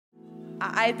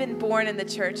I've been born in the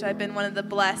church. I've been one of the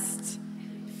blessed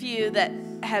few that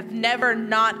have never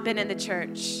not been in the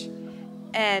church.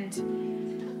 And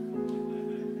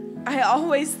I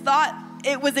always thought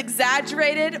it was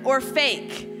exaggerated or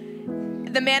fake.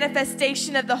 The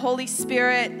manifestation of the Holy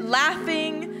Spirit,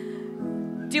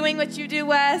 laughing, doing what you do,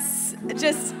 Wes,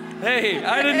 just... Hey,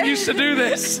 I didn't used to do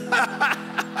this.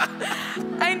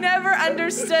 I never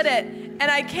understood it. And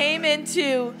I came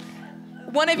into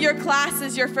one of your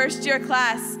classes, your first year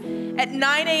class, at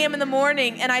 9 a.m. in the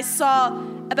morning, and I saw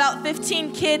about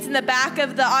 15 kids in the back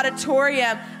of the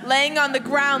auditorium laying on the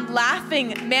ground,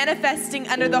 laughing, manifesting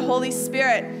under the Holy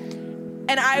Spirit.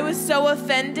 And I was so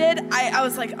offended. I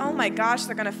was like, oh my gosh,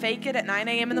 they're gonna fake it at 9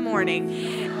 a.m. in the morning.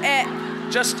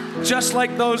 Just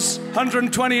like those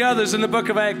 120 others in the book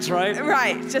of Acts, right?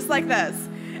 Right, just like those.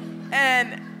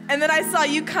 And then I saw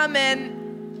you come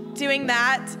in doing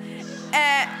that.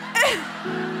 And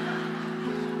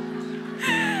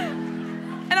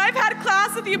I've had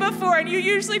class with you before, and you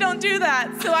usually don't do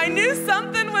that. So I knew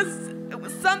something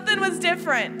was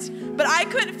different, but I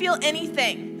couldn't feel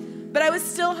anything. But I was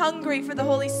still hungry for the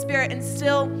Holy Spirit and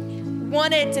still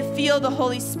wanted to feel the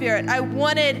Holy Spirit.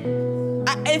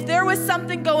 If there was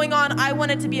something going on, I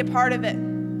wanted to be a part of it.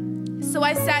 So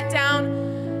I sat down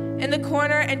in the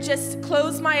corner and just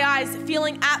closed my eyes,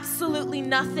 feeling absolutely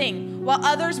nothing, while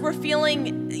others were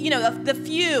feeling, the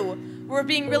few were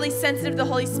being really sensitive to the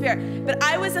Holy Spirit. But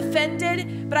I was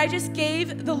offended, but I just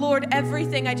gave the Lord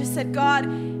everything. I just said, God,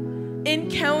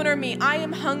 encounter me. I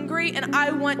am hungry and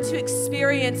I want to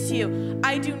experience you.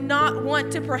 I do not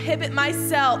want to prohibit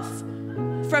myself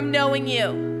from knowing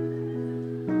you.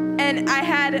 And I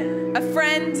had a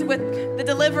friend with the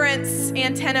Deliverance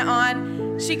antenna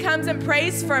on. She comes and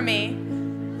prays for me.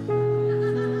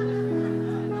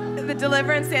 The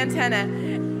Deliverance antenna.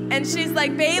 And she's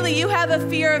like, Bailey, you have a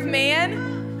fear of man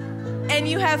and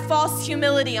you have false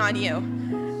humility on you.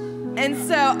 And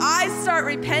so I start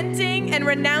repenting and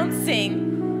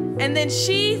renouncing. And then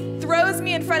she throws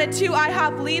me in front of two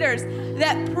IHOP leaders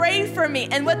that pray for me.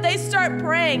 And what they start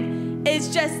praying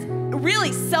is just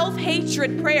really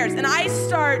self-hatred prayers. And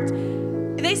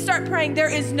they start praying, there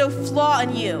is no flaw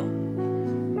in you.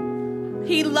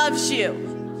 He loves you.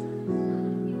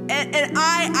 And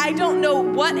I don't know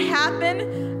what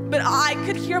happened, but I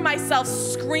could hear myself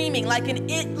screaming like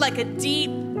a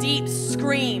deep, deep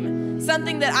scream.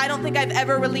 Something that I don't think I've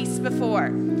ever released before.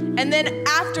 And then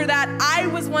after that, I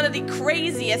was one of the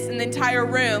craziest in the entire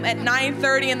room at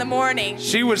 9:30 in the morning.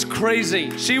 She was crazy.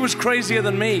 She was crazier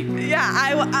than me. Yeah,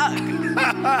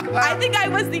 I think I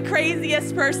was the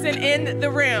craziest person in the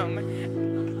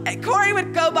room. Corey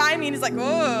would go by me and he's like,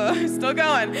 oh, still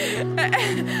going.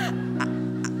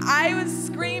 I was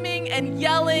screaming and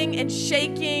yelling and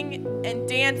shaking and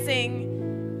dancing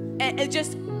and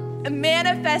just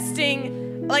manifesting.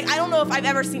 Like, I don't know if I've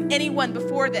ever seen anyone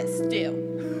before this do.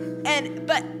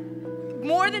 But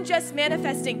more than just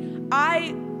manifesting,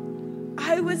 I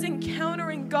was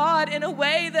encountering God in a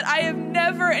way that I have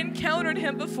never encountered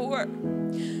him before.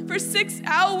 For 6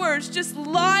 hours, just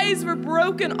lies were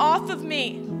broken off of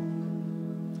me.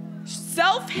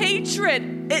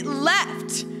 Self-hatred, it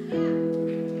left.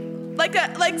 Like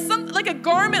a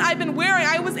garment I've been wearing,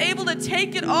 I was able to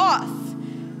take it off.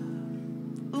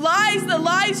 The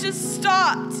lies just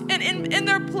stopped. And in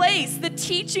their place, the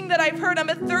teaching that I've heard, I'm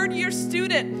a third-year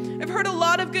student. I've heard a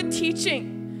lot of good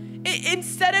teaching.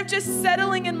 Instead of just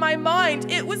settling in my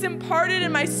mind, it was imparted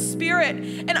in my spirit.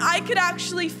 And I could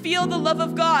actually feel the love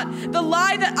of God. The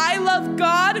lie that I love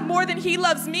God more than he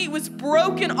loves me was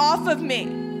broken off of me.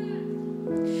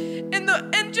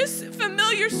 And just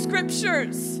familiar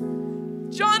scriptures.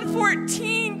 John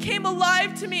 14 came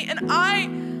alive to me, and I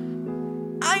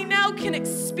now can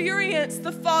experience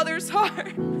the Father's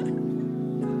heart.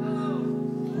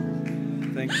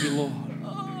 Thank you, Lord.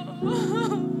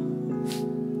 Oh,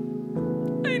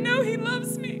 I know he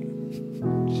loves me.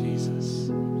 Jesus.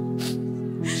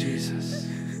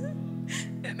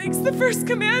 It makes the first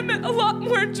commandment a lot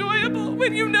more enjoyable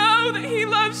when you know that he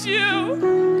loves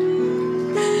you.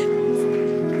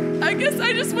 I guess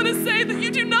I just want to say that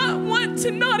you do not want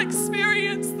to not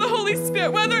experience the Holy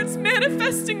Spirit, whether it's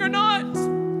manifesting or not.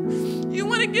 You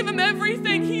want to give him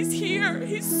everything. He's here.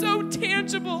 He's so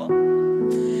tangible.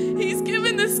 He's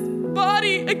given this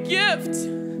body a gift.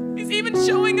 He's even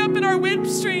showing up in our web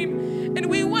stream. And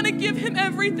we want to give him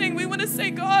everything. We want to say,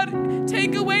 God,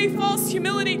 take away false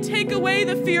humility. Take away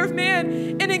the fear of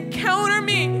man and encounter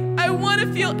me. I want to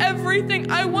feel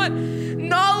everything. I want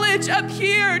knowledge up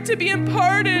here to be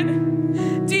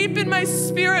imparted deep in my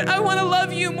spirit. I want to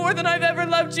love you more than I've ever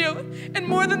loved you. And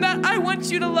more than that, I want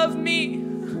you to love me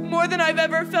more than I've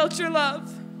ever felt your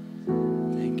love.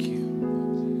 Thank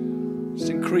you. Just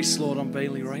increase, Lord, on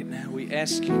Bailey right now. We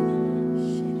ask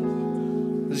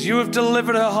you, as you have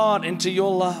delivered her heart into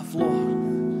your love,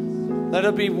 Lord, let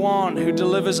her be one who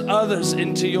delivers others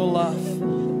into your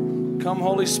love. Come,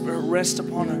 Holy Spirit, rest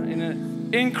upon her in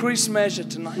an increased measure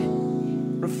tonight.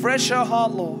 Refresh her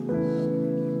heart, Lord.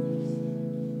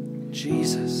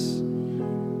 Jesus.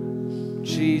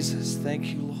 Jesus, thank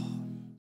you, Lord.